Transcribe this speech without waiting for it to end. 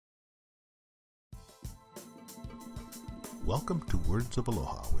Welcome to Words of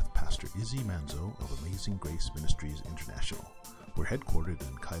Aloha with Pastor Isidoro Manzo of Amazing Grace Ministries International. We're headquartered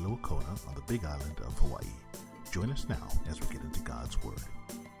in Kailua-Kona on the Big Island of Hawaii. Join us now as we get into God's Word.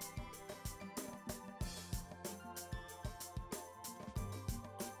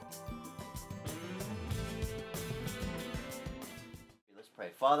 Let's pray.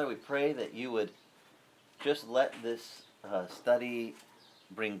 Father, we pray that you would just let this study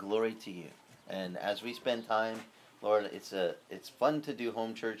bring glory to you. And as we spend time, Lord, it's fun to do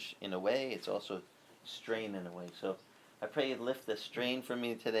home church in a way. It's also strain in a way. So I pray you'd lift the strain from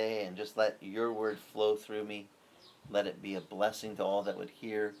me today and just let your word flow through me. Let it be a blessing to all that would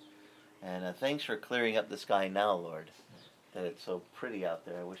hear. And thanks for clearing up the sky now, Lord, that it's so pretty out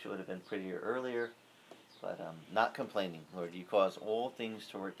there. I wish it would have been prettier earlier, but not complaining, Lord. You cause all things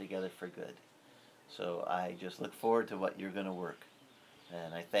to work together for good. So I just look forward to what you're going to work.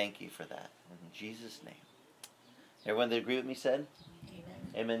 And I thank you for that. In Jesus' name. Everyone that agree with me said? Amen.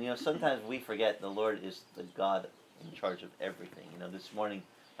 Amen. You know, sometimes we forget the Lord is the God in charge of everything. You know, this morning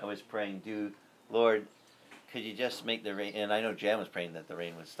I was praying, Lord, could you just make the rain? And I know Jan was praying that the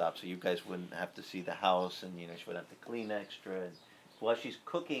rain would stop so you guys wouldn't have to see the house and, you know, she wouldn't have to clean extra. And while she's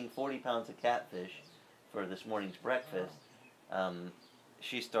cooking 40 pounds of catfish for this morning's breakfast,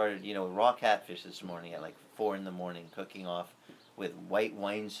 she started, you know, raw catfish this morning at like 4 in the morning, cooking off with white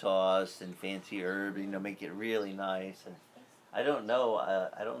wine sauce and fancy herb, you know, make it really nice. And I don't know,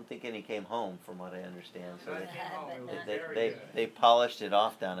 I don't think any came home from what I understand. So they polished it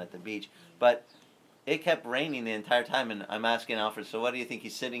off down at the beach. But it kept raining the entire time, and I'm asking Alfred, so what do you think?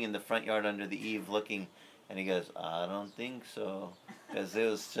 He's sitting in the front yard under the eave looking, and he goes, I don't think so. Because it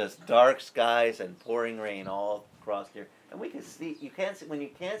was just dark skies and pouring rain all across here. And we could see, when you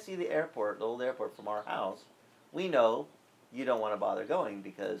can't see the airport, the old airport from our house, we know you don't want to bother going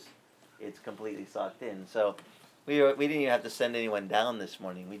because it's completely sucked in. So we didn't even have to send anyone down this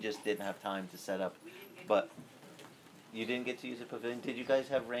morning. We just didn't have time to set up. But you didn't get to use the pavilion. Did you guys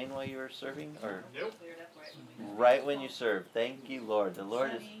have rain while you were serving? Or Nope. Right when you served. Thank you, Lord. The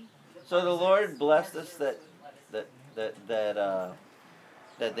Lord is. So the Lord blessed us that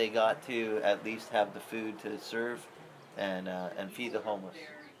they got to at least have the food to serve and feed the homeless.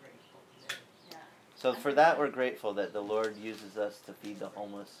 So for that, we're grateful that the Lord uses us to feed the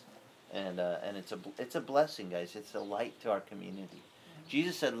homeless, and it's a blessing, guys. It's a light to our community.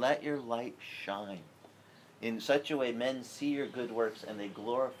 Jesus said, "Let your light shine in such a way men see your good works and they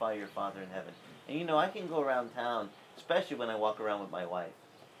glorify your Father in heaven." And you know, I can go around town, especially when I walk around with my wife.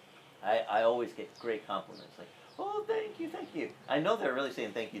 I always get great compliments, like, "Oh, thank you, thank you." I know they're really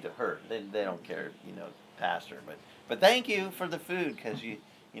saying thank you to her. They don't care, you know, pastor, but thank you for the food because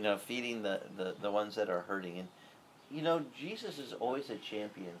you know, feeding the ones that are hurting. And, you know, Jesus is always a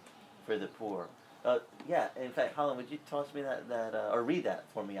champion for the poor. Yeah, in fact, Holland, would you toss me that or read that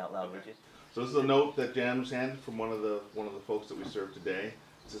for me out loud, Okay. would you? So this is a note that Jan was handed from one of the folks that we served today.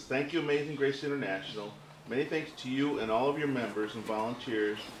 It says, "Thank you, Amazing Grace International. Many thanks to you and all of your members and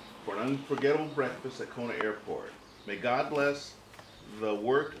volunteers for an unforgettable breakfast at Kona Airport. May God bless the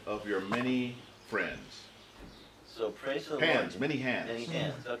work of your many friends." So praise the Hands, Lord. many hands. Many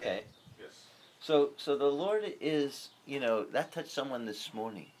hands, okay. Yes. So the Lord is, you know, that touched someone this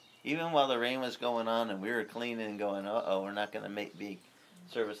morning. Even while the rain was going on and we were cleaning and going, uh-oh, we're not going to make big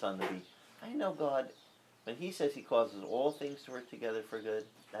service on the beach. I know God, when he says he causes all things to work together for good,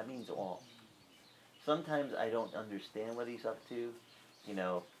 that means all. Sometimes I don't understand what he's up to. You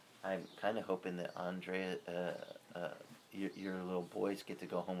know, I'm kind of hoping that Andrea, your little boys get to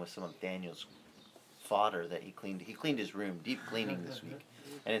go home with some of Daniel's fodder that he cleaned. He cleaned his room, deep cleaning this week.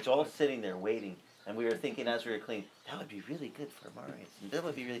 And it's all sitting there waiting. And we were thinking as we were cleaning, that would be really good for Marius. And that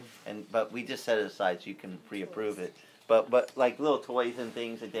would be really, but we just set it aside so you can pre-approve it. But like little toys and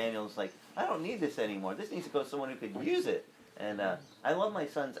things that Daniel's like, I don't need this anymore. This needs to go to someone who could use it. And I love my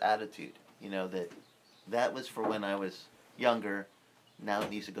son's attitude. You know, that was for when I was younger. Now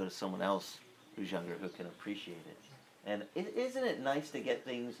it needs to go to someone else who's younger who can appreciate it. And isn't it nice to get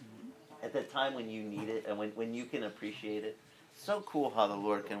things at the time when you need it and when you can appreciate it? So cool how the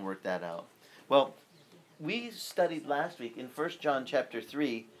Lord can work that out. Well, we studied last week in 1 John chapter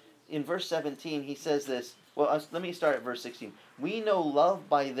 3. In verse 17, he says this. Well, let me start at verse 16. We know love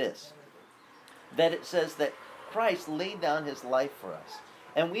by this, that it says that Christ laid down his life for us.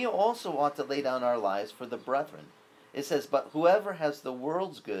 And we also ought to lay down our lives for the brethren. It says, but whoever has the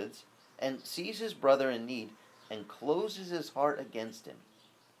world's goods and sees his brother in need and closes his heart against him,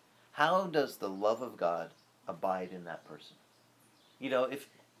 how does the love of God abide in that person? You know,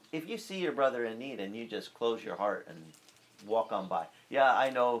 if you see your brother in need and you just close your heart and walk on by, yeah,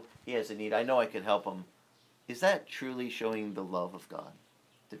 I know he has a need, I know I can help him, is that truly showing the love of God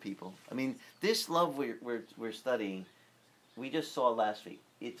to people? I mean, this love we're studying, we just saw last week.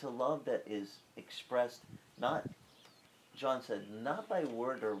 It's a love that is expressed, not, John said, not by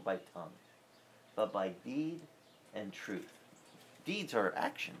word or by tongue, but by deed and truth. Deeds are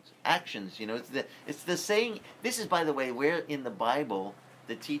actions. Actions, it's the saying. This is, by the way, where in the Bible,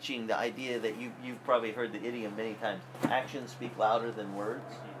 the teaching, the idea that you've probably heard the idiom many times, actions speak louder than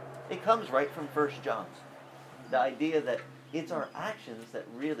words. It comes right from 1 John. The idea that it's our actions that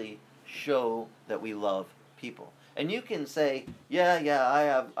really show that we love people. And you can say,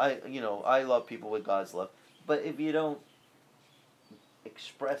 I love people with God's love. But if you don't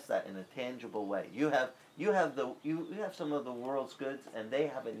express that in a tangible way, you have some of the world's goods, and they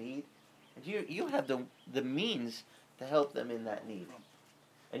have a need, and you have the means to help them in that need,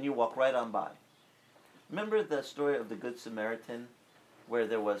 and you walk right on by. Remember the story of the Good Samaritan, where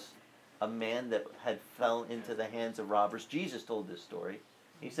there was a man that had fell into the hands of robbers? Jesus told this story.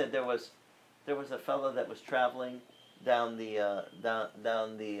 He said there was a fellow that was traveling down the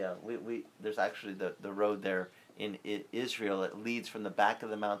there's actually the road there in Israel. It leads from the back of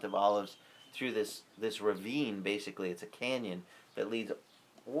the Mount of Olives through this ravine. Basically, it's a canyon that leads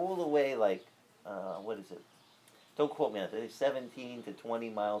all the way, like, what is it? Don't quote me on it. It's 17 to 20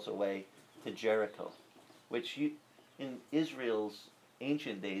 miles away to Jericho, which in Israel's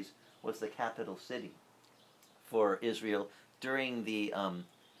ancient days was the capital city for Israel during the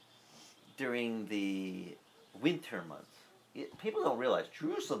winter months. People don't realize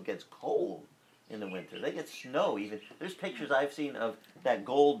Jerusalem gets cold in the winter. They get snow even. There's pictures I've seen of that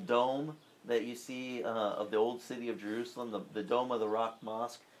gold dome that you see of the old city of Jerusalem, the Dome of the Rock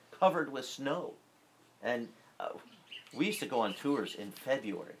Mosque, covered with snow. And we used to go on tours in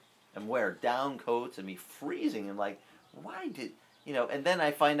February and wear down coats and be freezing, and like, why did, and then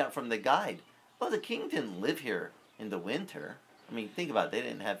I find out from the guide, well, the king didn't live here in the winter. I mean, think about it. They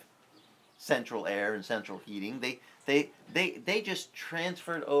didn't have central air and central heating. They just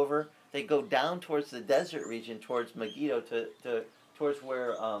transferred over. They go down towards the desert region, towards Megiddo, towards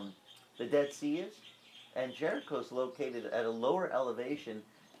where the Dead Sea is. And Jericho's located at a lower elevation.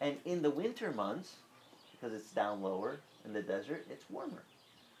 And in the winter months, because it's down lower in the desert, it's warmer.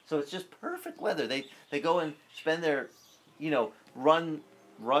 So it's just perfect weather. They go and spend their, run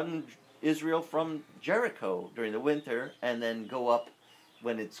Israel from Jericho during the winter, and then go up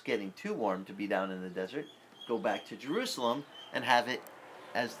when it's getting too warm to be down in the desert, go back to Jerusalem and have it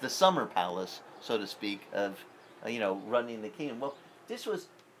as the summer palace, so to speak, of, running the kingdom. Well,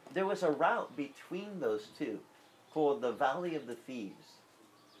 there was a route between those two called the Valley of the Thieves,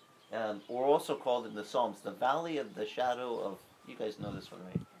 or also called in the Psalms, the Valley of the Shadow of, you guys know this one,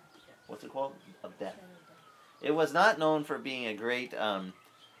 right? What's it called? Of death. It was not known for being a great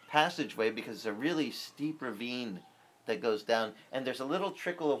passageway because it's a really steep ravine that goes down, and there's a little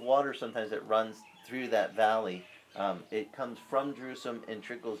trickle of water sometimes that runs through that valley. It comes from Jerusalem and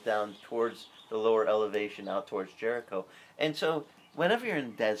trickles down towards the lower elevation out towards Jericho. And so whenever you're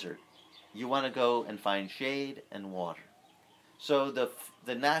in desert, you want to go and find shade and water. So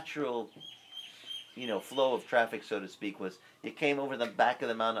the natural flow of traffic, so to speak, was you came over the back of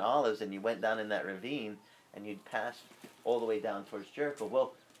the Mount of Olives and you went down in that ravine and you'd pass all the way down towards Jericho.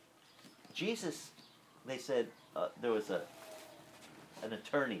 Well, Jesus, they said, there was an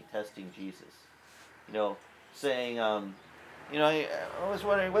attorney testing Jesus, saying, I was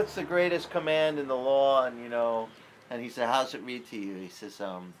wondering what's the greatest command in the law, and he said, how's it read to you? He says,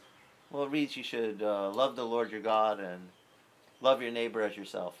 well, it reads you should love the Lord your God and love your neighbor as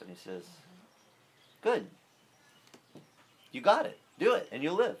yourself. And he says, good, you got it, do it, and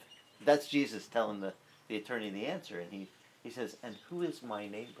you'll live. That's Jesus telling the attorney the answer, and he says, and who is my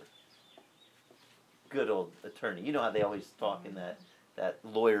neighbor? Good old attorney. You know how they always talk in that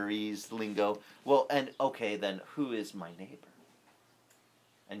lawyerese lingo. Well, and okay, then who is my neighbor?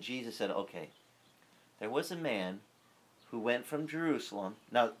 And Jesus said, okay, there was a man who went from Jerusalem.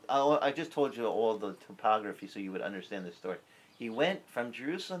 Now, I just told you all the topography so you would understand the story. He went from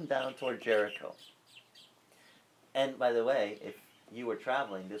Jerusalem down toward Jericho. And by the way, if you were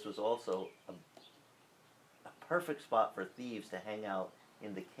traveling, this was also a perfect spot for thieves to hang out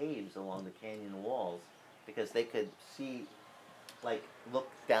in the caves along the canyon walls, because they could see, look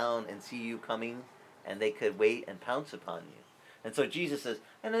down and see you coming, and they could wait and pounce upon you. And so Jesus says,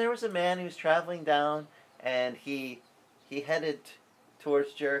 and there was a man who was traveling down, and he headed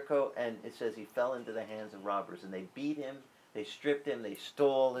towards Jericho, and it says he fell into the hands of robbers, and they beat him, they stripped him, they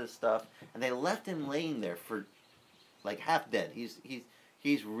stole his stuff, and they left him laying there for half dead.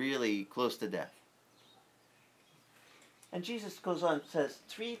 He's really close to death. And Jesus goes on and says,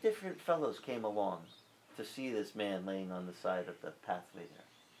 3 different fellows came along to see this man laying on the side of the pathway there.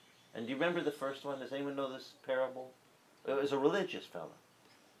 And do you remember the first one? Does anyone know this parable? It was a religious fellow.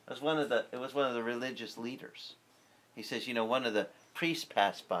 It was one of the religious leaders. He says, one of the priests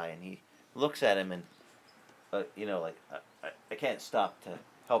passed by, and he looks at him and, I can't stop to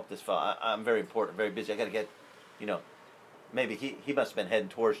help this fellow. I'm very important, very busy. I got to get, maybe he must have been heading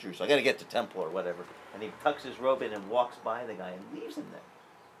towards Jerusalem. I got to get to temple or whatever. And he tucks his robe in and walks by the guy and leaves him there.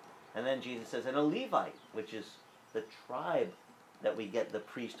 And then Jesus says, and a Levite, which is the tribe that we get the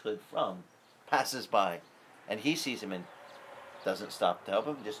priesthood from, passes by. And he sees him and doesn't stop to help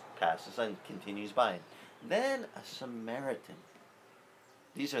him, just passes and continues by him. Then a Samaritan.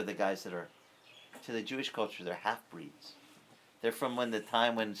 These are the guys that are, to the Jewish culture, they're half-breeds. They're from the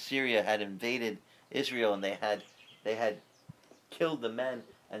time when Syria had invaded Israel, and they had killed the men,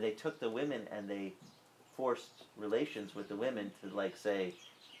 and they took the women and they forced relations with the women to say,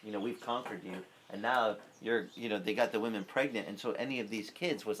 we've conquered you, and now they got the women pregnant, and so any of these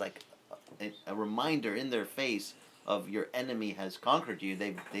kids was like a reminder in their face of your enemy has conquered you.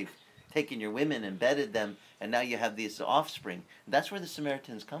 They've taken your women, embedded them, and now you have these offspring. That's where the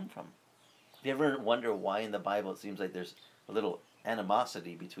Samaritans come from. Do you ever wonder why in the Bible it seems like there's a little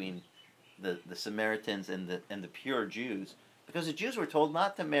animosity between the Samaritans and the pure Jews? Because the Jews were told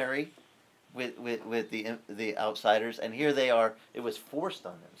not to marry with the outsiders, and here they are. It was forced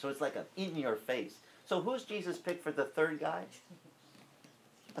on them. So it's like in your face. So who's Jesus picked for the third guy?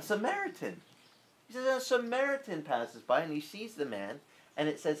 A Samaritan. He says a Samaritan passes by and he sees the man, and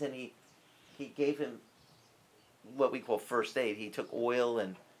it says, and he gave him what we call first aid. He took oil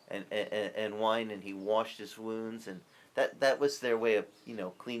and wine, and he washed his wounds, and that was their way of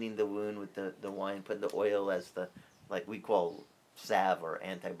cleaning the wound with the wine, putting the oil as the we call salve or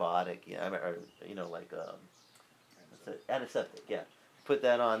antibiotic, antiseptic, yeah. Put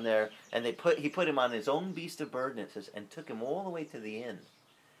that on there, and he put him on his own beast of burden, it says, and took him all the way to the inn.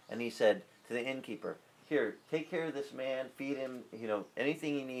 And he said to the innkeeper, here, take care of this man, feed him,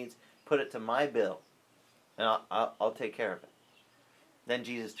 anything he needs, put it to my bill, and I'll take care of it. Then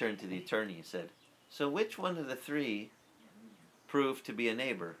Jesus turned to the attorney and said, so which one of the three proved to be a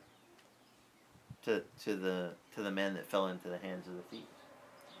neighbor to the man that fell into the hands of the thieves?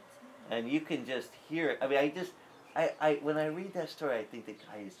 And you can just hear it. I mean, when I read that story, I think the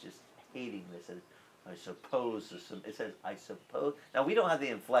guy is just hating this. And I suppose it says, I suppose. Now we don't have the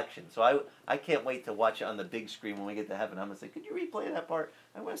inflection, so I can't wait to watch it on the big screen when we get to heaven. I'm gonna say, could you replay that part?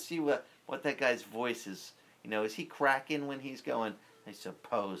 I want to see what that guy's voice is. Is he cracking when he's going, I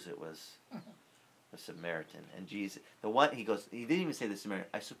suppose it was a Samaritan. And Jesus, he didn't even say the Samaritan.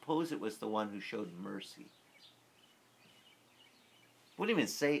 I suppose it was the one who showed mercy. Wouldn't even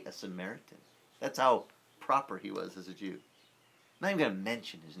say a Samaritan. That's how proper he was as a Jew. Not even going to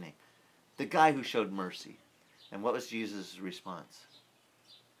mention his name. The guy who showed mercy. And what was Jesus' response?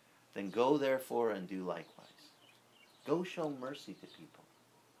 Then go therefore and do likewise. Go show mercy to people.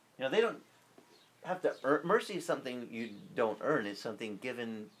 They don't have to earn. Mercy is something you don't earn. It's something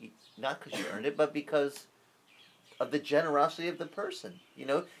given, not because you earned it, but because of the generosity of the person.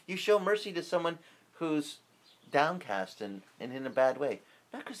 You show mercy to someone who's downcast and in a bad way.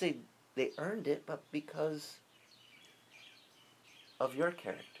 Not because they earned it, but because of your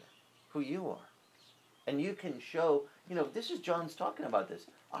character, who you are. And you can show, this is John's talking about this.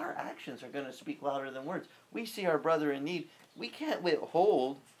 Our actions are going to speak louder than words. We see our brother in need. We can't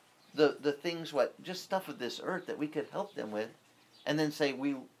withhold the things, just stuff of this earth that we could help them with, and then say,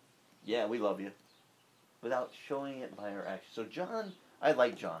 we love you, without showing it by our actions. So John, I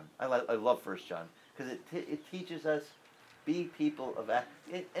like John. I love 1 John, because it teaches us, be people of act.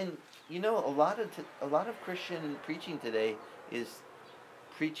 And a lot of Christian preaching today is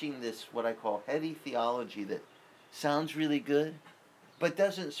preaching this, what I call heady theology, that sounds really good, but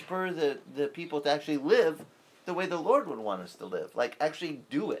doesn't spur the people to actually live the way the Lord would want us to live. Like, actually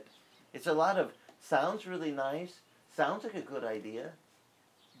do it. It's a lot of, sounds really nice, sounds like a good idea,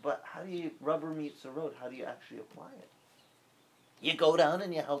 but how do you, rubber meets the road, how do you actually apply it? You go down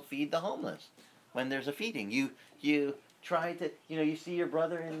and you help feed the homeless when there's a feeding. You try to, you see your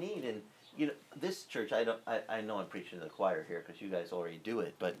brother in need, and this church, I know I'm preaching to the choir here because you guys already do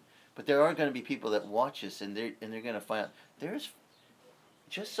it, but there are going to be people that watch us, and they're going to find out,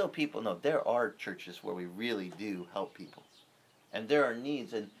 just so people know, there are churches where we really do help people, and there are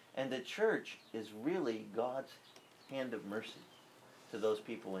needs, and the church is really God's hand of mercy to those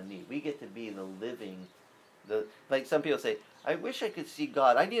people in need. We get to be the living, like some people say, I wish I could see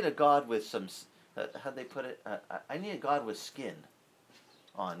God. I need a God with some, how'd they put it? I need a God with skin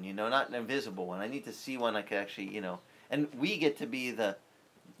on, not an invisible one. I need to see one I could actually, and we get to be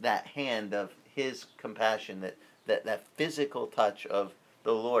that hand of His compassion, that physical touch of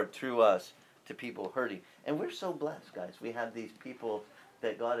the Lord through us to people hurting. And we're so blessed, guys. We have these people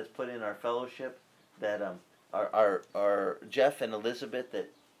that God has put in our fellowship, that our Jeff and Elizabeth that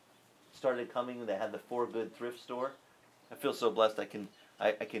started coming. They had the For Good thrift store. I feel so blessed. I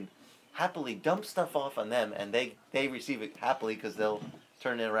can happily dump stuff off on them, and they receive it happily because they'll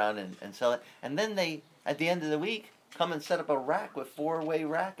turn it around and sell it. And then they, at the end of the week, come and set up a rack with 4-way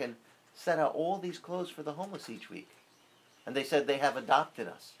rack and set out all these clothes for the homeless each week. And they said they have adopted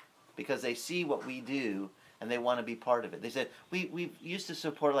us because they see what we do and they want to be part of it. They said, we used to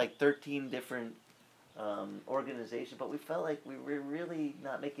support like 13 different organizations, but we felt like we were really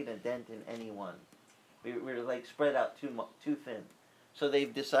not making a dent in any one. We were like spread out too thin. So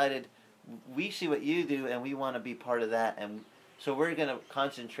they've decided, we see what you do and we want to be part of that, and so we're going to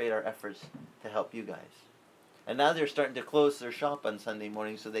concentrate our efforts to help you guys. And now they're starting to close their shop on Sunday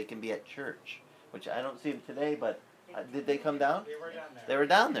morning so they can be at church, which I don't see them today, but did they come down? They were down there. They were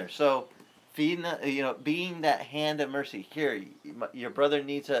down there. So feeding, being that hand of mercy. Here, your brother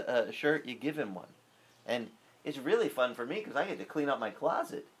needs a shirt, you give him one. And it's really fun for me because I get to clean up my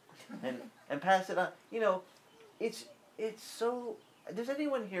closet and pass it on. It's so. Does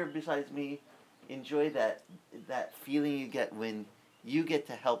anyone here besides me enjoy that feeling you get when you get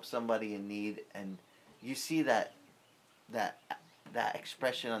to help somebody in need and you see that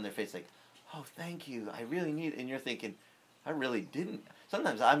expression on their face, like, oh, thank you, I really need it. And you're thinking, I really didn't.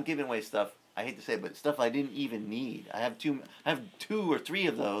 Sometimes I'm giving away stuff, I hate to say it, but stuff I didn't even need. I have 2 or 3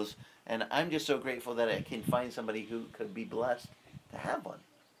 of those, and I'm just so grateful that I can find somebody who could be blessed to have one.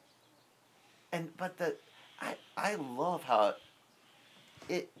 But I love how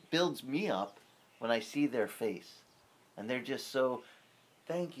it builds me up when I see their face, and they're just so,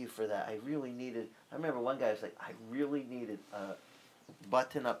 thank you for that. I really needed. I remember one guy was like, I really needed a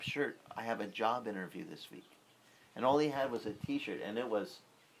button-up shirt. I have a job interview this week, and all he had was a T-shirt, and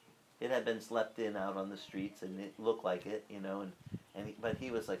it had been slept in out on the streets, and it looked like it, but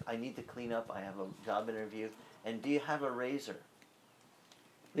he was like, I need to clean up. I have a job interview, and do you have a razor?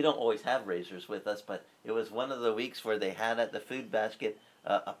 We don't always have razors with us, but it was one of the weeks where they had at the food basket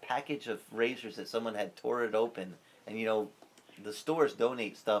a package of razors that someone had tore it open, and the stores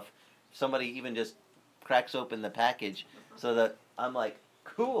donate stuff. Somebody even just cracks open the package, so that I'm like,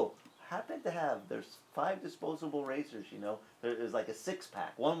 cool. Happen to have, there's 5 disposable razors. There's like a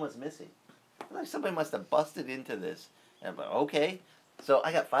 6-pack. One was missing. I'm like, somebody must have busted into this. And I'm like, okay. So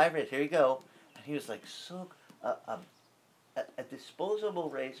I got 5 razors. Here you go. And he was like, so a disposable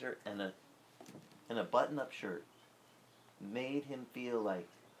razor and a button-up shirt made him feel like,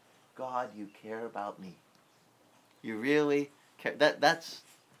 God, you care about me. You really care. That's,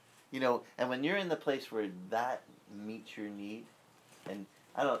 and when you're in the place where that meets your need, and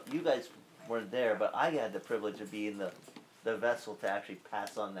you guys weren't there, but I had the privilege of being the vessel to actually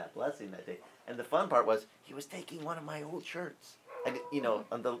pass on that blessing that day. And the fun part was, he was taking one of my old shirts. And,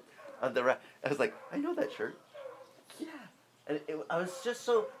 on the rack, I was like, I know that shirt. Yeah. And I was just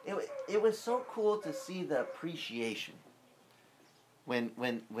so, it was so cool to see the appreciation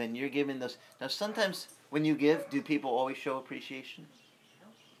when you're giving those. Now, sometimes when you give, do people always show appreciation?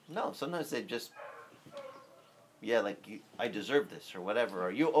 No, sometimes they just, I deserve this or whatever,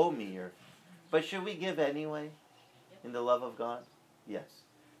 or you owe me, but should we give anyway in the love of God? Yes.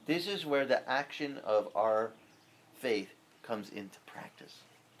 This is where the action of our faith comes into practice.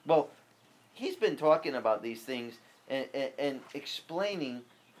 Well, he's been talking about these things and explaining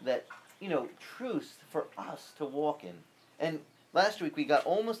that, truths for us to walk in. And last week we got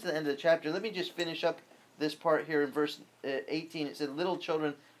almost to the end of the chapter. Let me just finish up this part here in verse 18. It said, little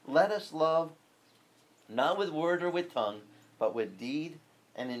children, let us love not with word or with tongue, but with deed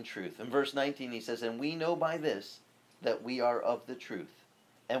and in truth. In verse 19 he says, and we know by this that we are of the truth,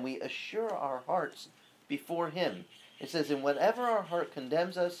 and we assure our hearts before him. It says, and whatever our heart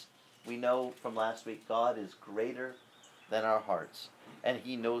condemns us, we know from last week, God is greater than our hearts, and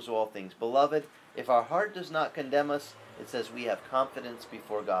he knows all things. Beloved, if our heart does not condemn us, it says we have confidence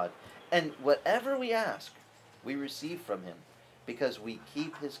before God. And whatever we ask, we receive from him, because we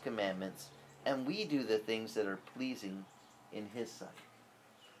keep his commandments, and we do the things that are pleasing in his sight.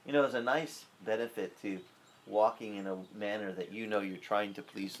 It's a nice benefit to walking in a manner that you're trying to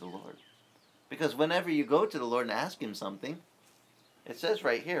please the Lord. Because whenever you go to the Lord and ask him something, it says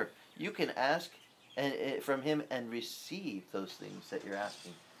right here, you can ask from him and receive those things that you're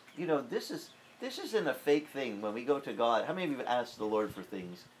asking. This isn't a fake thing when we go to God. How many of you have asked the Lord for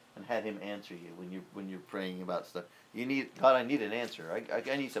things and had him answer you when you're praying about stuff? God, I need an answer.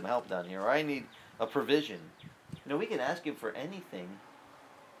 I need some help down here. Or I need a provision. We can ask him for anything,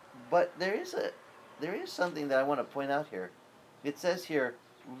 But there is something that I want to point out here. It says here,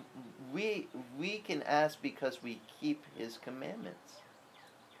 we can ask because we keep his commandments.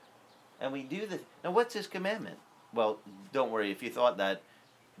 And we do this. Now, what's his commandment? Well, don't worry. If you thought that,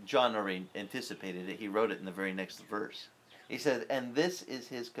 John already anticipated it. He wrote it in the very next verse. He says, and this is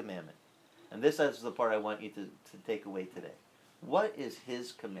his commandment. And this is the part I want you to take away today. What is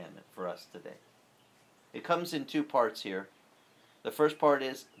his commandment for us today? It comes in two parts here. The first part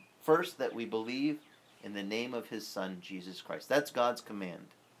is, first, that we believe in the name of his Son, Jesus Christ. That's God's command.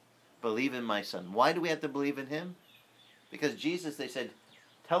 Believe in my Son. Why do we have to believe in him? Because Jesus, they said,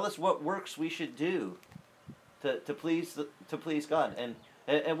 tell us what works we should do to please God.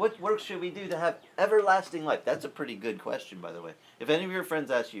 And what works should we do to have everlasting life? That's a pretty good question, by the way. If any of your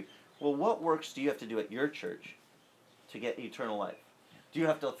friends ask you, well, what works do you have to do at your church to get eternal life? Do you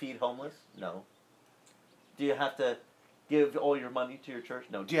have to feed homeless? No. Do you have to give all your money to your church?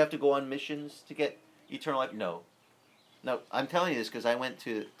 No. Do you have to go on missions to get eternal life? No. No, I'm telling you this because I went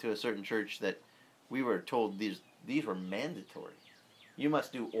to a certain church that we were told these were mandatory. You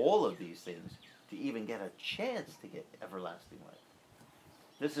must do all of these things to even get a chance to get everlasting life.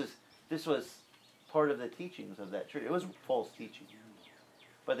 This was part of the teachings of that church. It was false teaching.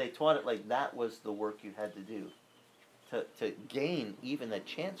 But they taught it like that was the work you had to do to gain even a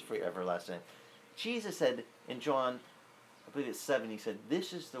chance for your everlasting life. Jesus said in John, I believe it's 7, he said,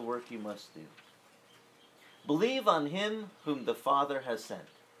 this is the work you must do. Believe on him whom the Father has sent.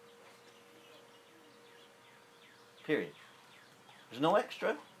 Period. There's no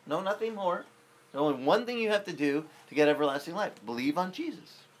extra, no nothing more. There's only one thing you have to do to get everlasting life. Believe on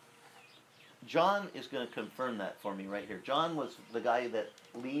Jesus. John is going to confirm that for me right here. John was the guy that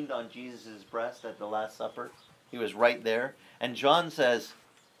leaned on Jesus' breast at the Last Supper. He was right there. And John says,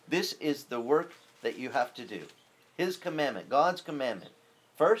 this is the work that you have to do. His commandment, God's commandment.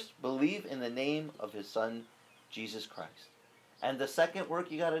 First, believe in the name of his Son, Jesus Christ. And the second work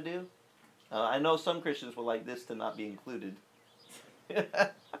you got to do, I know some Christians will like this to not be included.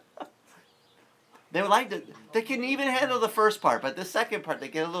 They would like to, they can even handle the first part, but the second part they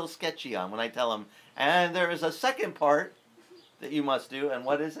get a little sketchy on when I tell them, and there is a second part that you must do, and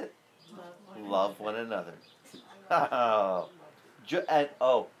what is it? Love one another.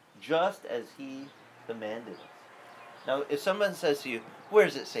 Just as he commanded us. Now, if someone says to you, where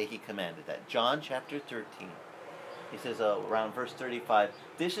does it say he commanded that? John chapter 13. He says around verse 35,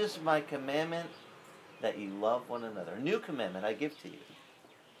 this is my commandment that you love one another. A new commandment I give to you.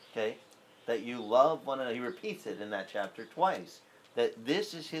 Okay? That you love one another. He repeats it in that chapter twice. That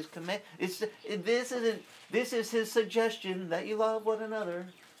this is his command. This is his suggestion that you love one another.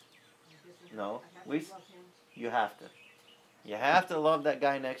 No, you have to. You have to love that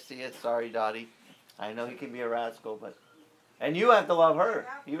guy next to you. Sorry, Dottie. I know he can be a rascal, and you have to love her,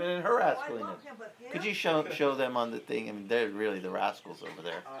 even in her rascaliness. Could you show them on the thing? I mean, they're really the rascals over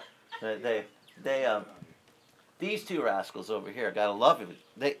there. These two rascals over here gotta love him.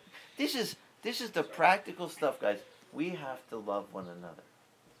 This is the practical stuff, guys. We have to love one another.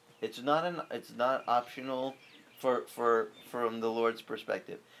 It's not optional from the Lord's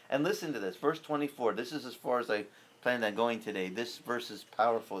perspective. And listen to this, verse 24. This is as far as I planned on going today. This verse is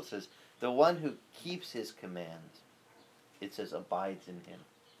powerful. It says, the one who keeps his commands, it says, abides in him.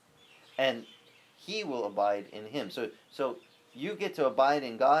 And he will abide in him. So you get to abide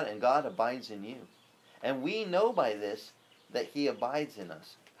in God, and God abides in you. And we know by this that he abides in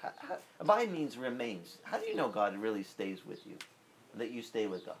us. Abide means remains. How do you know God really stays with you? That you stay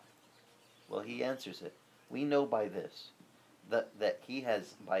with God? Well, he answers it. We know by this, that he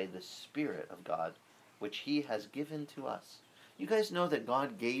has, by the Spirit of God, which he has given to us. You guys know that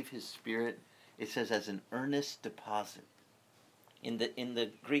God gave his Spirit, it says, as an earnest deposit. In the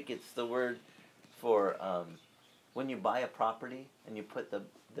Greek, it's the word for when you buy a property and you put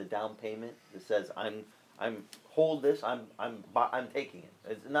the down payment that says, I'm hold this, I'm taking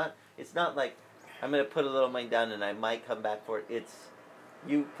it. It's not like I'm going to put a little money down and I might come back for it. It's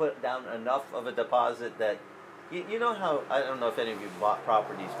you put down enough of a deposit that you know how, I don't know if any of you bought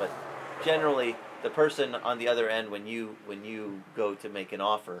properties, but generally the person on the other end, when you go to make an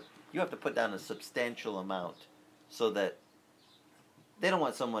offer, you have to put down a substantial amount so that they don't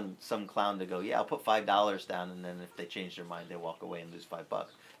want some clown to go, yeah, I'll put $5 down, and then if they change their mind, they walk away and lose $5.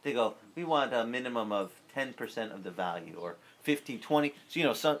 They go, we want a minimum of 10% of the value, or 15, 20.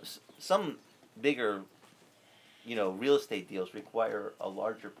 So, some bigger, real estate deals require a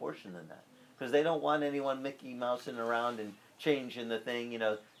larger portion than that. Because they don't want anyone Mickey Mousing around and changing the thing,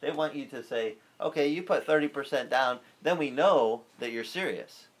 They want you to say, okay, you put 30% down, then we know that you're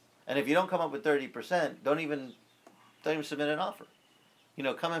serious. And if you don't come up with 30%, don't even submit an offer. You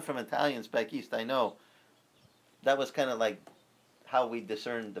know, coming from Italians back east, I know that was kind of like how we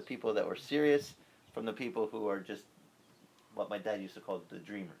discerned the people that were serious from the people who are just what my dad used to call the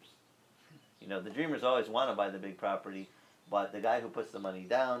dreamers. You know, the dreamers always want to buy the big property, but the guy who puts the money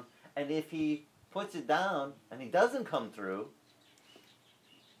down, and if he puts it down and he doesn't come through,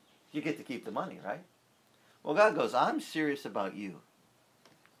 you get to keep the money, right? Well, God goes, I'm serious about you.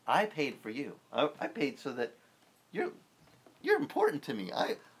 I paid for you. I paid so that you're important to me.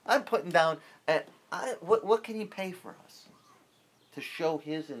 I'm putting down, and what can he pay for us? To show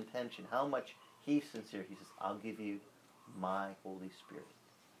his intention, how much he's sincere. He says, I'll give you my Holy Spirit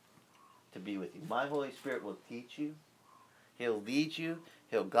to be with you. My Holy Spirit will teach you. He'll lead you.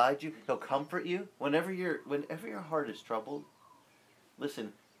 He'll guide you. He'll comfort you. Whenever your heart is troubled,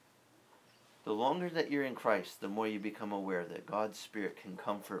 listen, the longer that you're in Christ, the more you become aware that God's Spirit can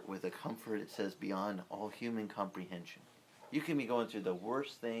comfort with a comfort, it says, beyond all human comprehension. You can be going through the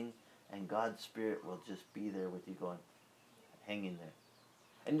worst thing, and God's Spirit will just be there with you going, hang in there.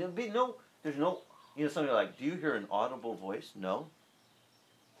 And there's no, you know, some are like, do you hear an audible voice? No.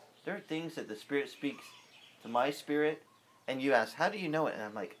 There are things that the Spirit speaks to my spirit, and you ask, how do you know it? And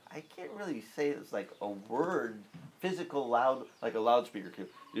I'm like, I can't really say it's like a word, physical, loud, like a loudspeaker.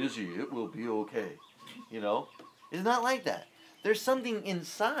 Izzy, it will be okay. You know? It's not like that. There's something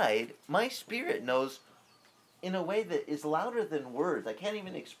inside, my spirit knows in a way that is louder than words. I can't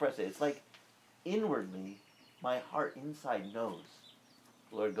even express it. It's like inwardly, my heart inside knows.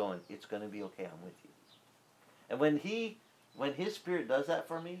 The Lord going, it's going to be okay, I'm with you. And when His Spirit does that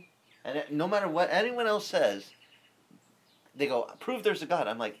for me, and no matter what anyone else says, they go, prove there's a God.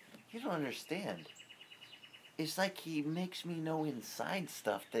 I'm like, you don't understand. It's like He makes me know inside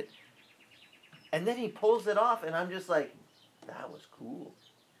stuff that, and then He pulls it off, and I'm just like, that was cool.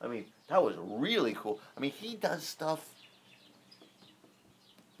 I mean, that was really cool. I mean, He does stuff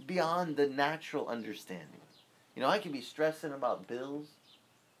beyond the natural understanding. You know, I can be stressing about bills.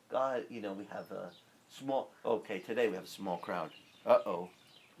 God, you know, we have a today we have a small crowd. Uh-oh.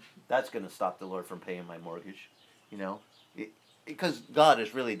 That's going to stop the Lord from paying my mortgage, you know. Because God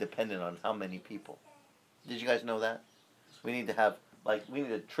is really dependent on how many people. Did you guys know that? We need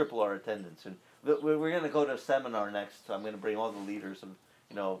to triple our attendance. And we're going to go to a seminar next. So I'm going to bring all the leaders, and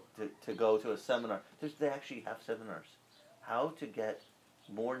you know, to go to a seminar. They actually have seminars. How to get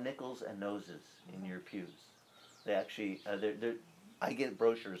more nickels and noses in your pews. They actually, I get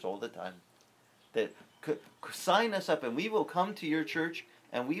brochures all the time that sign us up, and we will come to your church,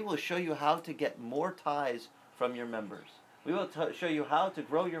 and we will show you how to get more tithes from your members. We will show you how to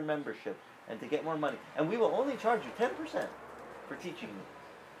grow your membership and to get more money. And we will only charge you 10% for teaching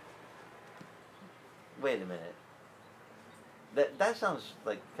you. Wait a minute. That sounds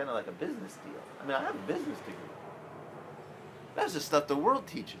like kind of like a business deal. I mean, I have a business degree. That's the stuff the world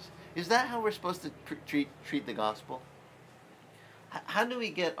teaches. Is that how we're supposed to treat the gospel? How do we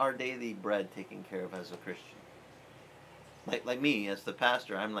get our daily bread taken care of as a Christian? Like me, as the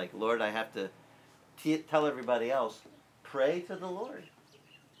pastor, I'm like, Lord, I have to tell everybody else, pray to the Lord.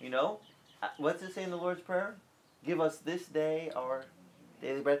 You know? What's it say in the Lord's Prayer? Give us this day our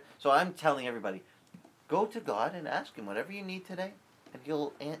daily bread. So I'm telling everybody, go to God and ask Him whatever you need today.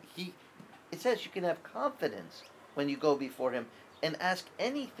 And it says you can have confidence when you go before Him and ask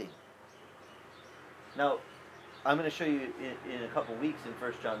anything. Now, I'm going to show you in a couple weeks in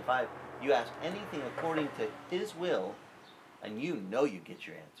 1 John 5, you ask anything according to His will, and you know you get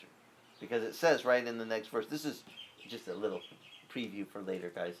your answer. Because it says right in the next verse, this is just a little preview for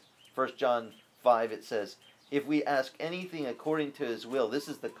later, guys. 1 John 5, it says, if we ask anything according to His will, this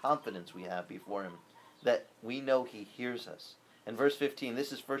is the confidence we have before Him, that we know He hears us. And verse 15,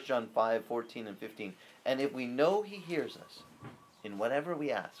 this is 1 John 5, 14 and 15. And if we know He hears us in whatever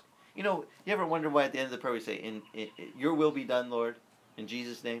we ask. You know, you ever wonder why at the end of the prayer we say, in your will be done, Lord, in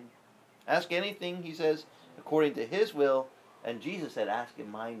Jesus' name? Ask anything, He says, according to His will. And Jesus said, ask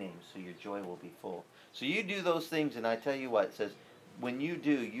in my name so your joy will be full. So you do those things, and I tell you what, it says, when you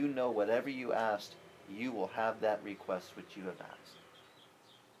do, you know whatever you asked, you will have that request which you have asked.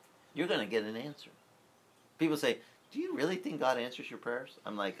 You're going to get an answer. People say, do you really think God answers your prayers?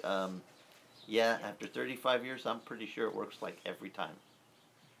 I'm like, yeah, after 35 years, I'm pretty sure it works like every time.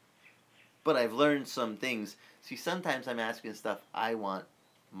 But I've learned some things. See, sometimes I'm asking stuff I want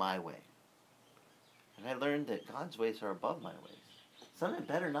my way. And I learned that God's ways are above my ways. Sometimes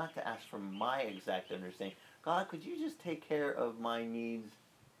better not to ask for my exact understanding. God, could you just take care of my needs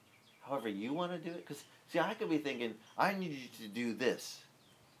however you want to do it? Because, see, I could be thinking, I need you to do this.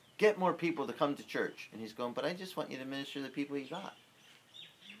 Get more people to come to church. And He's going, but I just want you to minister to the people you got.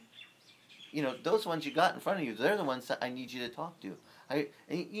 You know, those ones you got in front of you, they're the ones that I need you to talk to.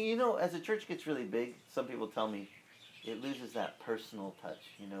 And you know, as a church gets really big, some people tell me it loses that personal touch,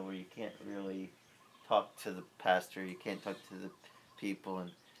 you know, where you can't really talk to the pastor, you can't talk to the people.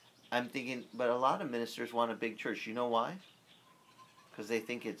 And I'm thinking, but a lot of ministers want a big church. You know why? Because they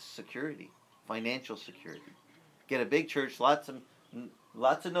think it's security, financial security. Get a big church, lots of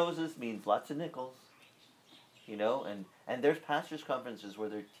noses means lots of nickels, you know. And there's pastors' conferences where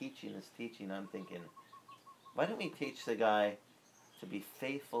they're teaching this teaching. I'm thinking, why don't we teach the guy to be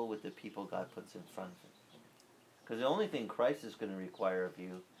faithful with the people God puts in front of him? Because the only thing Christ is going to require of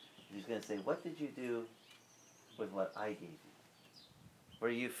you, he's going to say, what did you do with what I gave you? Were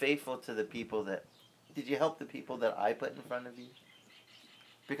you faithful to the people that, did you help the people that I put in front of you?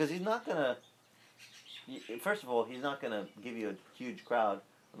 Because he's not going to, first of all, he's not going to give you a huge crowd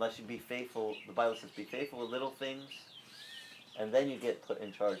unless you be faithful. The Bible says be faithful with little things, and then you get put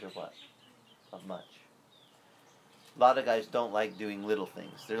in charge of what? Of much. A lot of guys don't like doing little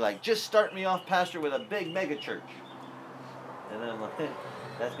things. They're like, just start me off, pastor, with a big mega church. And then I'm like,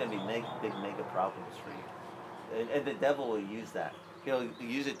 that's going to be big mega problems for you. And the devil will use that. He'll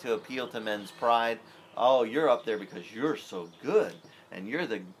use it to appeal to men's pride. Oh, you're up there because you're so good. And you're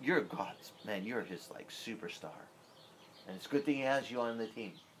God's, man, you're his like superstar. And it's a good thing he has you on the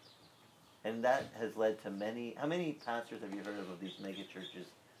team. And that has led to many, how many pastors have you heard of these mega churches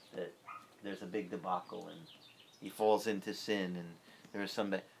that there's a big debacle and he falls into sin and there's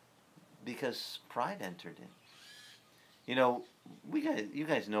somebody, because pride entered in. You know, you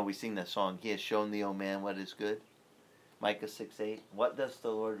guys know we sing that song, He has shown thee, O man, what is good. Micah 6:8. What does the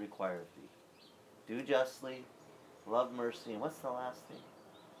Lord require of thee? Do justly, love mercy, and what's the last thing?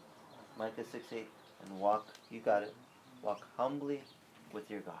 Micah 6:8. And walk, you got it, walk humbly with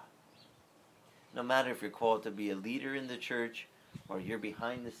your God. No matter if you're called to be a leader in the church or you're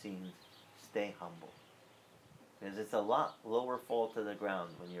behind the scenes, stay humble. Because it's a lot lower fall to the ground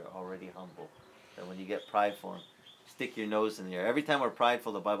when you're already humble than when you get prideful and stick your nose in the air. Every time we're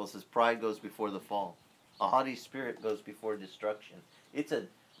prideful, the Bible says pride goes before the fall. A haughty spirit goes before destruction. It's a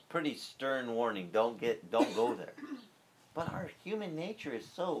pretty stern warning. Don't go there. But our human nature is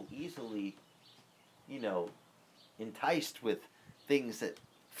so easily, you know, enticed with things that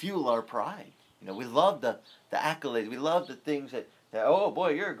fuel our pride. You know, we love the accolades. We love the things that oh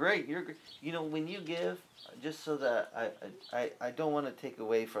boy, you're great. You're great. You know, when you give, just so that I don't want to take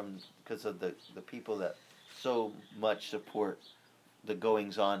away from, because of the people that so much support the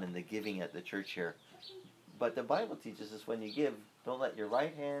goings on and the giving at the church here. But the Bible teaches us when you give, don't let your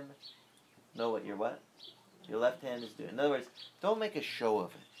right hand know what your left hand is doing. In other words, don't make a show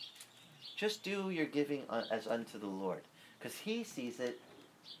of it. Just do your giving as unto the Lord, because he sees it,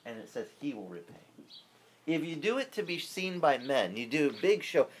 and it says he will repay. If you do it to be seen by men, you do a big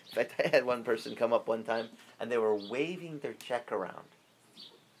show. In fact, I had one person come up one time, and they were waving their check around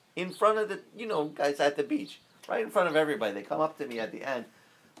in front of the, you know, guys at the beach, right in front of everybody. They come up to me at the end.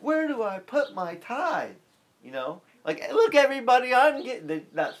 Where do I put my tithe? You know, like, look, everybody, I'm getting. They're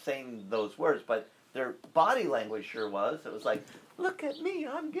not saying those words, but their body language sure was. It was like, look at me,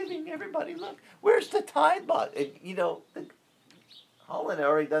 I'm giving everybody. Look, where's the tithe box? You know, Holland had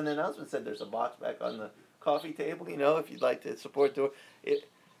already done the announcement. Said there's a box back on the coffee table. You know, if you'd like to support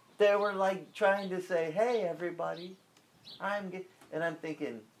they were like trying to say, hey, everybody, and I'm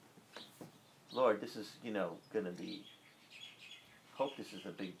thinking, Lord, this is, you know, gonna be. Hope this is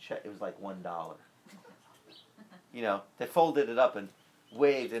a big check. It was like $1. You know, they folded it up and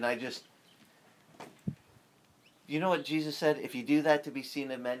waved, and I just, you know what Jesus said? If you do that to be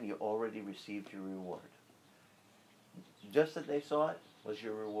seen of men, you already received your reward. Just that they saw it was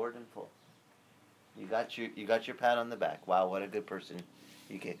your reward in full. You got your pat on the back. Wow, what a good person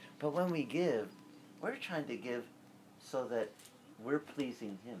you gave. But when we give, we're trying to give so that we're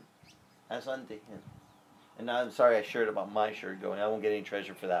pleasing him, as unto him. And now I'm sorry I shared about my shirt going. I won't get any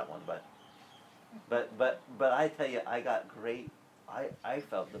treasure for that one, but I tell you, I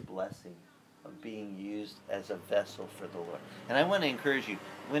felt the blessing of being used as a vessel for the Lord. And I want to encourage you,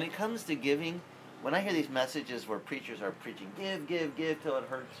 when it comes to giving, when I hear these messages where preachers are preaching, give till it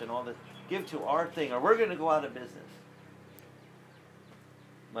hurts and all this, give to our thing or we're going to go out of business.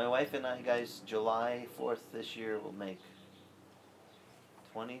 My wife and I, guys, July 4th this year will make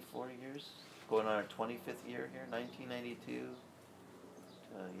 24 years, going on our 25th year here, 1992.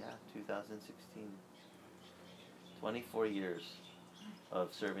 2016. 24 years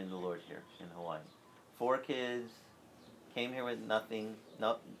of serving the Lord here in Hawaii. 4 kids, came here with nothing,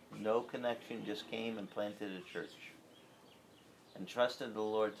 no connection, just came and planted a church. And trusted the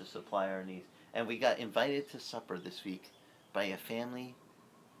Lord to supply our needs. And we got invited to supper this week by a family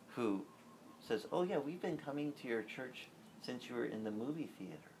who says, oh yeah, we've been coming to your church since you were in the movie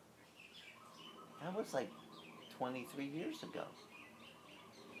theater. That was like 23 years ago.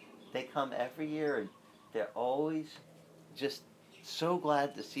 They come every year, and they're always just so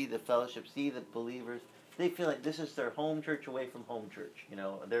glad to see the fellowship, see the believers. They feel like this is their home church away from home church, you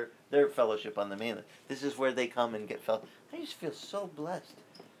know, their fellowship on the mainland. This is where they come and get fellowship. I just feel so blessed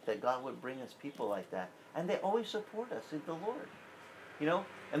that God would bring us people like that. And they always support us in the Lord, you know.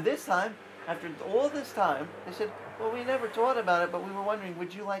 And this time, after all this time, they said, well, we never thought about it, but we were wondering,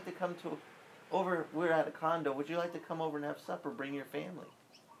 would you like to come we're at a condo, would you like to come over and have supper, bring your family?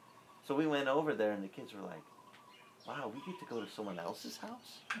 So we went over there, and the kids were like, wow, we get to go to someone else's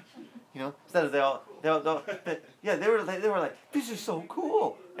house? You know, instead of they were like, this is so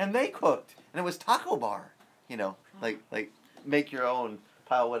cool. And they cooked. And it was taco bar, you know, like make your own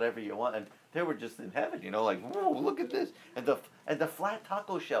pile, whatever you want. And they were just in heaven, you know, like, whoa, look at this. And the flat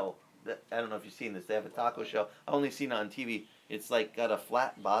taco shell, I don't know if you've seen this, they have a taco shell. I only seen it on TV. It's like got a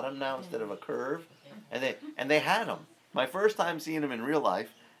flat bottom now instead of a curve. And they had them. My first time seeing them in real life.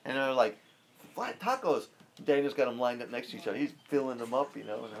 And they're like, flat tacos. Daniel's got them lined up next to each other. He's filling them up, you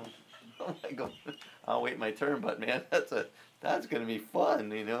know. And I'm like, I'll wait my turn, but man, that's gonna be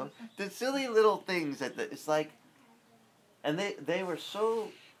fun, you know. The silly little things it's like, and they were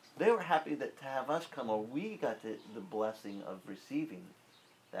happy to have us come, or we got the blessing of receiving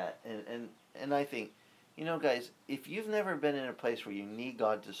that, and I think, you know, guys, if you've never been in a place where you need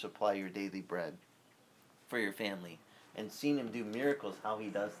God to supply your daily bread for your family, and seen Him do miracles, how He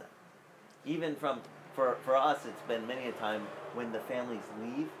does that, even for us, it's been many a time when the families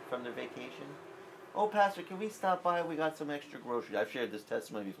leave from their vacation. Oh, Pastor, can we stop by? We got some extra groceries. I've shared this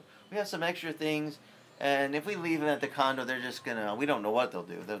testimony before. We have some extra things, and if we leave them at the condo, they're just gonna, we don't know what they'll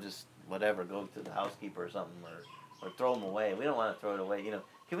do. They'll just, whatever, go to the housekeeper or something, or throw them away. We don't want to throw it away. You know,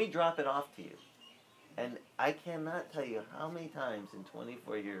 can we drop it off to you? And I cannot tell you how many times in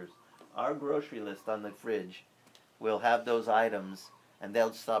 24 years, our grocery list on the fridge will have those items. And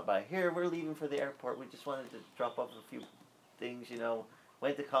they'll stop by. Here, we're leaving for the airport. We just wanted to drop off a few things, you know.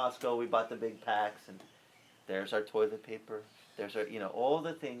 Went to Costco. We bought the big packs. And there's our toilet paper. There's our, you know, all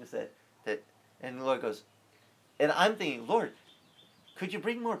the things that. And the Lord goes, and I'm thinking, Lord, could you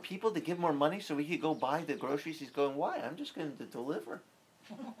bring more people to give more money so we could go buy the groceries? He's going, why? I'm just going to deliver.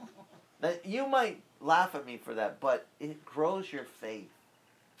 Now, you might laugh at me for that, but it grows your faith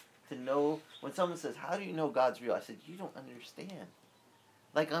to know. When someone says, how do you know God's real? I said, you don't understand.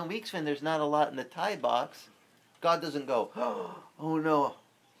 Like on weeks when there's not a lot in the tithe box, God doesn't go, oh no,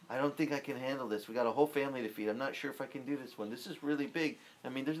 I don't think I can handle this. We got a whole family to feed. I'm not sure if I can do this one. This is really big. I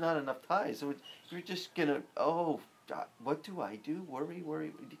mean, there's not enough tithes. So you're just going to, oh, God, what do I do? Worry.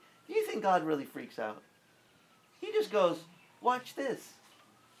 Do you think God really freaks out? He just goes, watch this.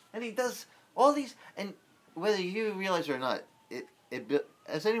 And He does all these, and whether you realize it or not,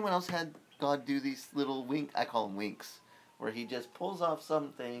 has anyone else had God do these little I call them winks, where He just pulls off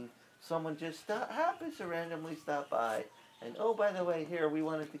something, someone just happens to randomly stop by, and oh, by the way, here, we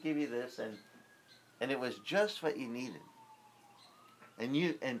wanted to give you this, and it was just what you needed.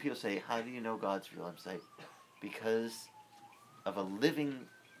 And people say, how do you know God's real? I'm saying, because of a living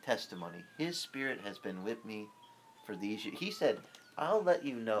testimony. His Spirit has been with me for these years. He said, I'll let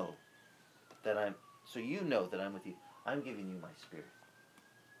you know that so you know that I'm with you. I'm giving you my Spirit.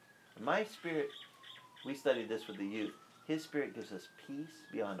 My Spirit, we studied this with the youth, His Spirit gives us peace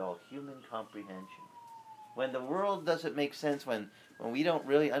beyond all human comprehension. When the world doesn't make sense, when we don't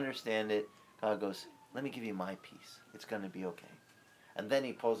really understand it, God goes, let me give you my peace. It's going to be okay. And then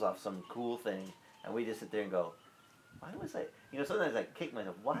He pulls off some cool thing, and we just sit there and go, why was I, sometimes I kick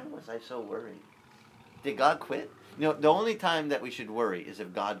myself, why was I so worried? Did God quit? The only time that we should worry is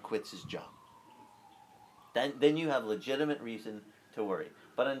if God quits His job. Then you have legitimate reason to worry.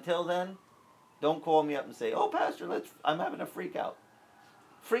 But until then, don't call me up and say, oh, Pastor, I'm having a freak out.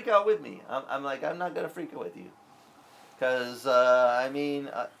 Freak out with me. I'm like, I'm not going to freak out with you. Because,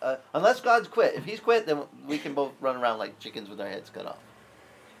 unless God's quit. If He's quit, then we can both run around like chickens with our heads cut off.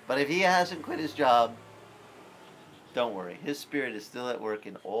 But if He hasn't quit His job, don't worry. His Spirit is still at work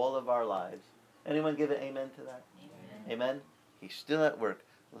in all of our lives. Anyone give an amen to that? Amen? He's still at work.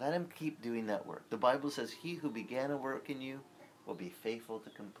 Let Him keep doing that work. The Bible says, He who began a work in you will be faithful to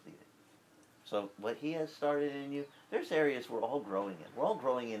complete it. So what He has started in you, there's areas we're all growing in. We're all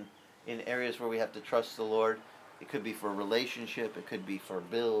growing in areas where we have to trust the Lord. It could be for a relationship. It could be for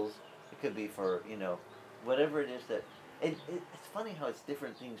bills. It could be for, whatever it is that... It's funny how it's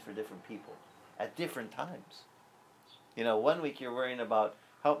different things for different people at different times. 1 week you're worrying about,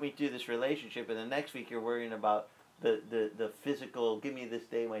 help me through this relationship, and the next week you're worrying about the physical, give me this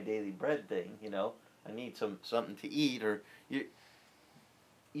day my daily bread thing, I need something to eat, or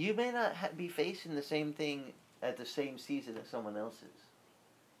you may not be facing the same thing at the same season as someone else is,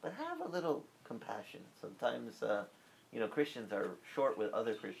 but have a little compassion. Sometimes, Christians are short with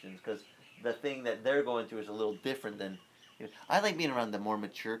other Christians because the thing that they're going through is a little different than. I like being around the more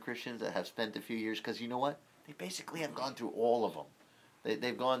mature Christians that have spent a few years, because you know what? They basically have gone through all of them.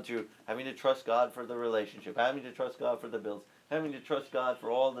 They've gone through having to trust God for the relationship, having to trust God for the bills, having to trust God for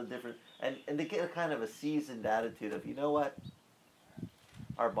all the different, and they get a kind of a seasoned attitude of, you know what?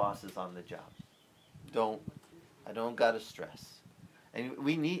 Our boss is on the job. I don't gotta stress. And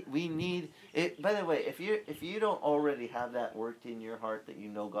we need it. By the way, if you don't already have that worked in your heart that you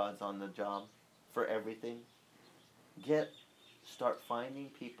know God's on the job for everything, start finding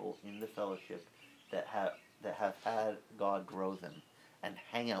people in the fellowship that have had God grow them, and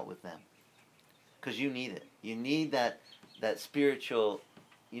hang out with them, because you need it. You need that spiritual,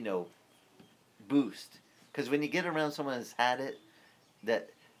 boost. Because when you get around someone that's had it,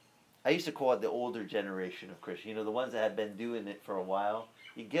 that I used to call it the older generation of Christians, the ones that have been doing it for a while.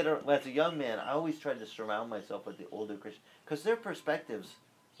 As a young man, I always tried to surround myself with the older Christians, because their perspectives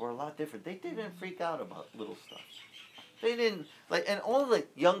were a lot different. They didn't freak out about little stuff. They didn't, and all the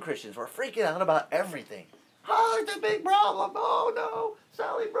young Christians were freaking out about everything. Oh, it's a big problem. Oh, no.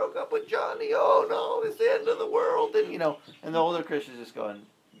 Sally broke up with Johnny. Oh, no. It's the end of the world. And the older Christians just going,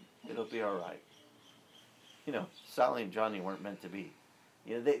 it'll be all right. Sally and Johnny weren't meant to be.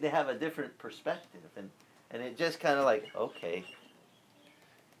 They have a different perspective. And it just kind of okay.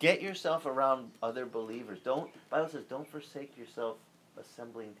 Get yourself around other believers. Bible says, don't forsake yourself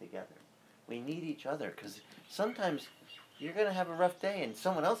assembling together. We need each other, because sometimes you're going to have a rough day and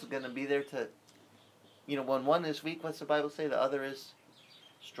someone else is going to be there to, when one is weak, what's the Bible say? The other is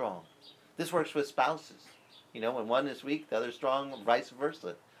strong. This works with spouses. When one is weak, the other's strong, vice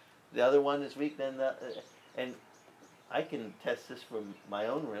versa. The other one is weak, then and I can test this from my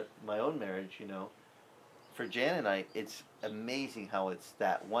own marriage, For Jan and I, it's amazing how it's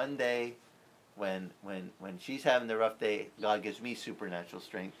that one day when she's having the rough day, God gives me supernatural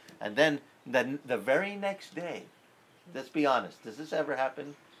strength. And then the very next day, let's be honest, does this ever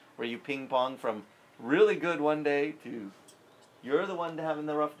happen where you ping pong from really good one day to you're the one having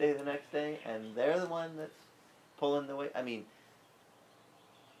the rough day the next day, and they're the one that's pulling the weight? I mean,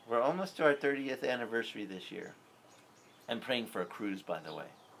 we're almost to our 30th anniversary this year. I'm praying for a cruise, by the way.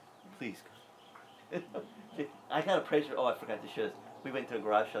 Please. I got to praise for, I forgot to share this. We went to a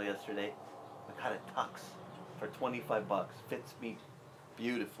garage sale yesterday. I got a tux for $25. Fits me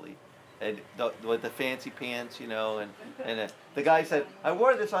beautifully. And with the fancy pants, and the guy said, I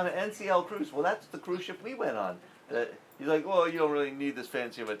wore this on an NCL cruise. Well, that's the cruise ship we went on. He's like, well, you don't really need this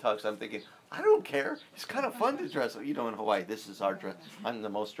fancy of a tux. I'm thinking, I don't care. It's kind of fun to dress up. In Hawaii, this is our dress. I'm the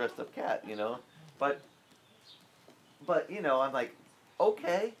most dressed up cat, But I'm like,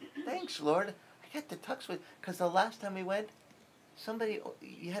 okay, thanks, Lord. I get the tux with, because the last time we went,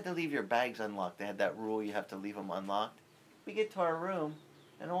 you had to leave your bags unlocked. They had that rule, you have to leave them unlocked. We get to our room,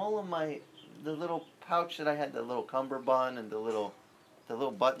 and all of the little pouch that I had, the little cummerbund and the little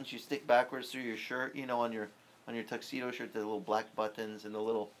buttons you stick backwards through your shirt, on your tuxedo shirt, the little black buttons and the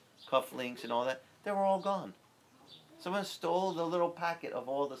little cufflinks and all that, they were all gone. Someone stole the little packet of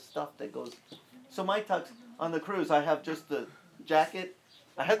all the stuff that goes. So my tux on the cruise, I have just the jacket.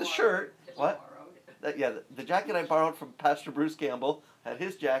 I had the shirt. What? The jacket I borrowed from Pastor Bruce Campbell. Had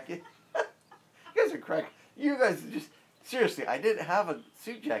his jacket. You guys are crack. You guys just seriously. I didn't have a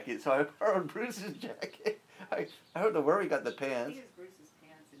suit jacket, so I borrowed Bruce's jacket. I don't know where we got the pants. I think it's Bruce's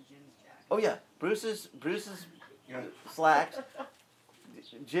pants and Jim's jacket. Oh yeah, Bruce's slacks.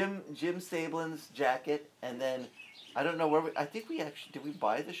 Jim Stablin's jacket, and then I don't know where I think we actually did we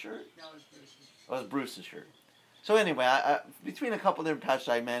buy the shirt? That was Bruce's. It was Bruce's shirt. So anyway, I between a couple of different patches,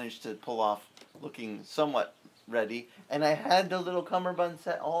 I managed to pull off looking somewhat ready, and I had the little cummerbund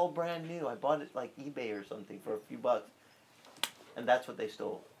set all brand new. I bought it like eBay or something for a few bucks, and that's what they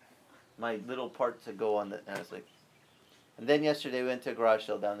stole. My little parts that go on the. And I was like, and then yesterday we went to a garage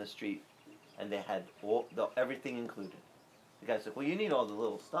sale down the street, and they had everything included. The guy said, well, you need all the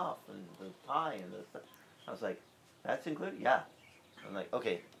little stuff and the tie and the stuff. I was like, that's included? Yeah. I'm like,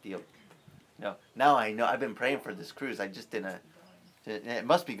 okay, deal. No, now I know. I've been praying for this cruise. I just didn't. It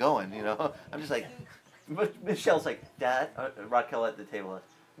must be going, I'm just like, Michelle's like, Dad, Raquel at the table,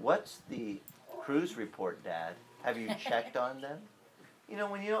 what's the cruise report, Dad? Have you checked on them?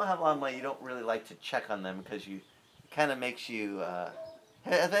 When you don't have a lot of money, you don't really like to check on them because it kind of makes you.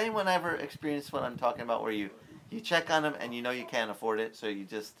 Has anyone ever experienced what I'm talking about, where you check on them and you can't afford it, so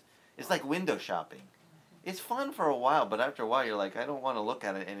it's like window shopping. It's fun for a while, but after a while you're like, I don't want to look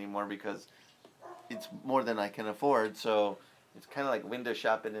at it anymore because it's more than I can afford, so it's kind of like window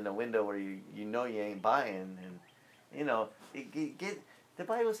shopping in a window where you ain't buying, and the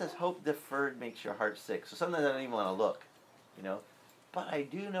Bible says hope deferred makes your heart sick. So sometimes I don't even want to look, but I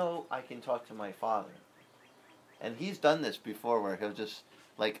do know I can talk to my Father, and He's done this before where He'll just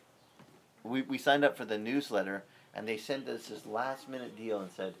like we signed up for the newsletter, and they sent us this last minute deal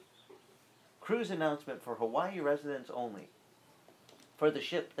and said, cruise announcement for Hawaii residents only. For the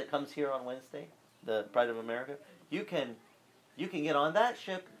ship that comes here on Wednesday, the Pride of America, you can get on that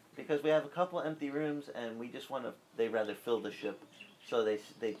ship because we have a couple empty rooms and we just they rather fill the ship. So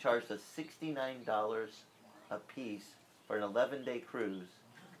they charged us $69 a piece for an 11-day cruise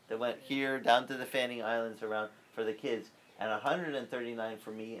that went here down to the Fanning Islands around for the kids, and $139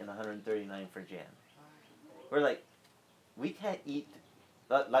 for me and $139 for Jan. We're like, we can't eat,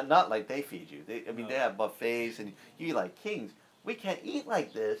 not like they feed you. They have buffets and you eat like kings. We can't eat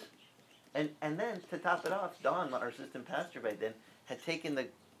like this. And then, to top it off, Don, our assistant pastor back then, had taken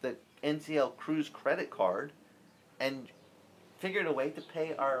the NCL cruise credit card and figured a way to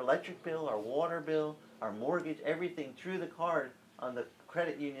pay our electric bill, our water bill, our mortgage, everything through the card on the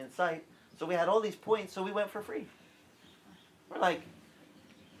credit union site. So we had all these points, so we went for free. We're like,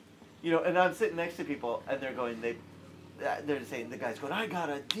 and I'm sitting next to people, and they're going, they're saying, the guy's going, I got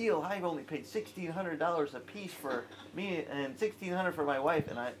a deal. I only paid $1,600 a piece for me and $1,600 for my wife,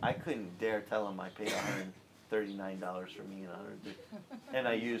 and I couldn't dare tell him I paid $139 for me and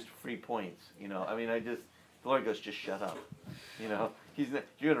I used free points. The Lord goes, just shut up.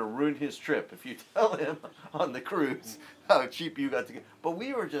 You're gonna ruin his trip if you tell him on the cruise how cheap you got to get. But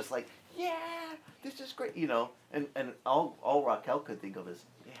we were just like, yeah, this is great, And all Raquel could think of is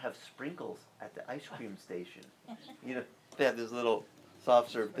they have sprinkles at the ice cream station. They have this little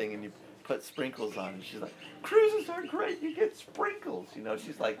soft serve thing, and you put sprinkles on. And she's like, cruises are great. You get sprinkles.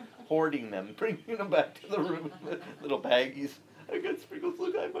 She's like hoarding them, bringing them back to the room in the little baggies. I got sprinkles.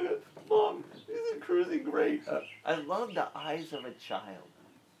 Look, Mom, isn't cruising great? I love the eyes of a child,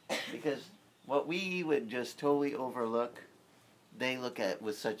 because what we would just totally overlook, they look at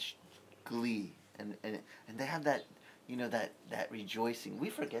with such glee, and they have that, that rejoicing. We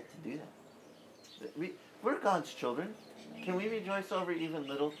forget to do that. We're God's children. Can we rejoice over even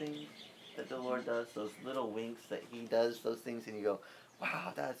little things that the Lord does? Those little winks that He does, those things, and you go,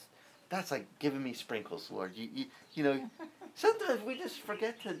 wow, that's like giving me sprinkles, Lord. Sometimes we just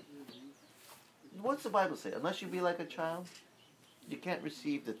forget to. What's the Bible say? Unless you be like a child, you can't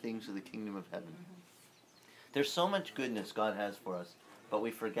receive the things of the kingdom of heaven. There's so much goodness God has for us, but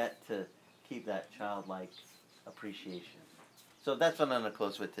we forget to keep that childlike appreciation. So that's what I'm going to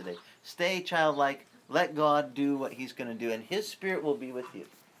close with today. Stay childlike. Let God do what He's going to do, and His Spirit will be with you.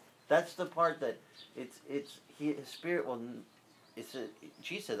 That's the part that His Spirit will.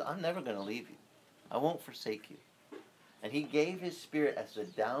 Jesus says, I'm never going to leave you. I won't forsake you. And He gave His Spirit as a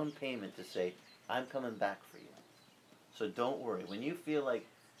down payment to say, I'm coming back for you. So don't worry. When you feel like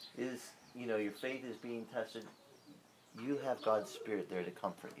your faith is being tested, you have God's Spirit there to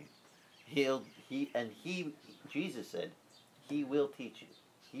comfort you. Jesus said, He will teach you.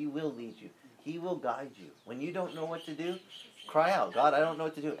 He will lead you. He will guide you. When you don't know what to do, cry out, God, I don't know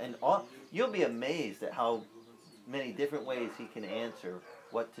what to do. And you'll be amazed at how many different ways He can answer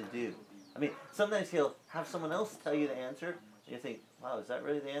what to do. Sometimes He'll have someone else tell you the answer, and you think, wow, is that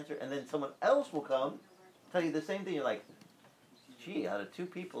really the answer? And then someone else will come, tell you the same thing. You're like, gee, out of two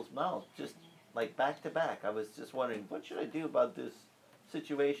people's mouths, just like back to back, I was just wondering, what should I do about this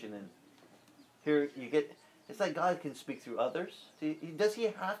situation? And here you get, it's like God can speak through others. Does He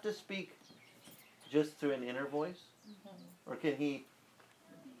have to speak just through an inner voice? Or can He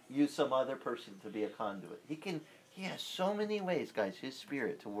use some other person to be a conduit? He has so many ways, guys, His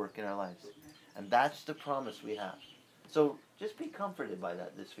Spirit to work in our lives. And that's the promise we have. So just be comforted by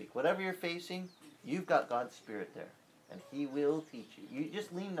that this week. Whatever you're facing, you've got God's Spirit there. And He will teach you. You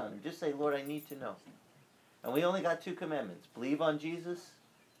just lean on Him. Just say, Lord, I need to know. And we only got 2 commandments. Believe on Jesus.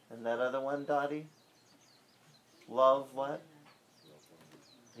 And that other one, Dottie. Love what?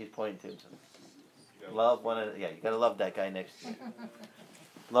 He's pointing to himself. Love one another. Yeah, you got to love that guy next to you.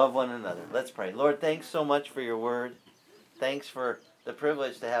 Love one another. Let's pray. Lord, thanks so much for your word. Thanks for the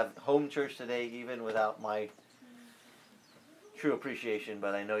privilege to have home church today, even without my true appreciation.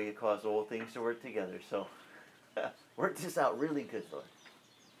 But I know you caused all things to work together. So work this out really good, Lord.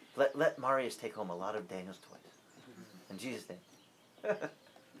 Let Marius take home a lot of Daniel's toys. In Jesus' name.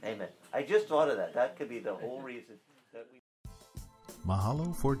 Amen. I just thought of that. That could be the whole reason that we...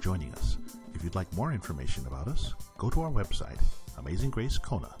 Mahalo for joining us. If you'd like more information about us, go to our website,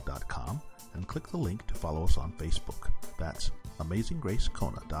 AmazingGraceKona.com, and click the link to follow us on Facebook. That's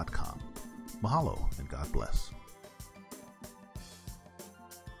AmazingGraceKona.com. Mahalo and God bless.